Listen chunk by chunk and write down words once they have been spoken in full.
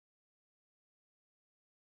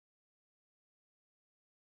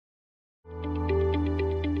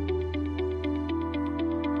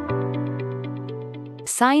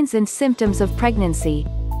Signs and symptoms of pregnancy.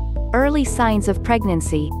 Early signs of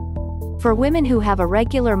pregnancy. For women who have a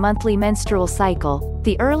regular monthly menstrual cycle,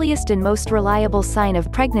 the earliest and most reliable sign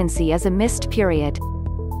of pregnancy is a missed period.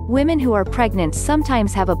 Women who are pregnant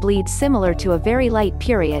sometimes have a bleed similar to a very light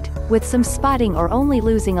period, with some spotting or only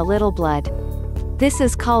losing a little blood. This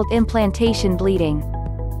is called implantation bleeding.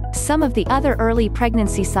 Some of the other early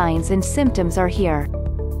pregnancy signs and symptoms are here.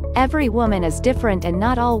 Every woman is different and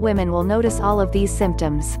not all women will notice all of these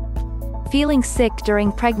symptoms. Feeling sick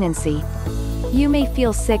during pregnancy. You may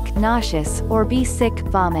feel sick, nauseous, or be sick,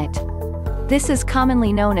 vomit. This is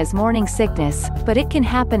commonly known as morning sickness, but it can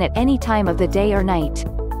happen at any time of the day or night.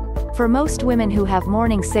 For most women who have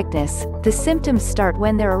morning sickness, the symptoms start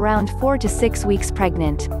when they're around 4 to 6 weeks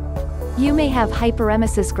pregnant. You may have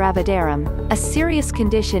hyperemesis gravidarum, a serious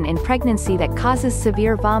condition in pregnancy that causes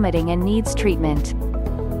severe vomiting and needs treatment.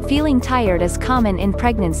 Feeling tired is common in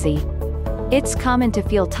pregnancy. It's common to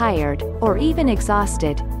feel tired, or even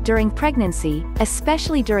exhausted, during pregnancy,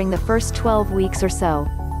 especially during the first 12 weeks or so.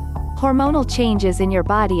 Hormonal changes in your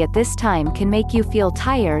body at this time can make you feel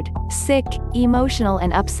tired, sick, emotional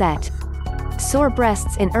and upset. Sore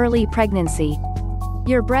breasts in early pregnancy.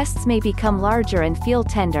 Your breasts may become larger and feel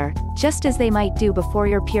tender, just as they might do before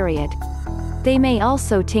your period. They may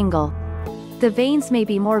also tingle. The veins may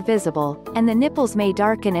be more visible, and the nipples may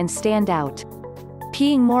darken and stand out.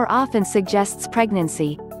 Peeing more often suggests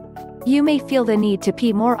pregnancy. You may feel the need to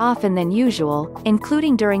pee more often than usual,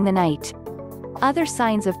 including during the night. Other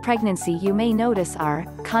signs of pregnancy you may notice are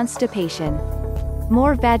constipation,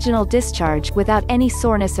 more vaginal discharge without any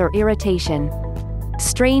soreness or irritation,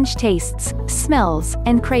 strange tastes, smells,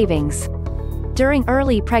 and cravings. During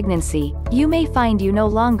early pregnancy, you may find you no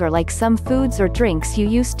longer like some foods or drinks you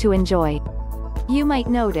used to enjoy. You might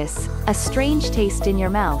notice a strange taste in your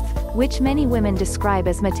mouth, which many women describe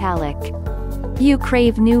as metallic. You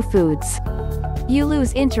crave new foods. You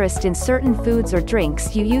lose interest in certain foods or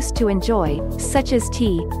drinks you used to enjoy, such as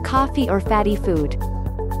tea, coffee or fatty food.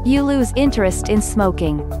 You lose interest in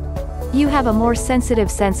smoking. You have a more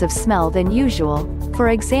sensitive sense of smell than usual, for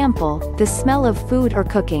example, the smell of food or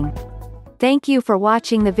cooking. Thank you for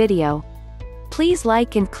watching the video. Please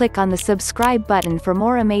like and click on the subscribe button for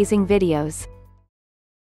more amazing videos.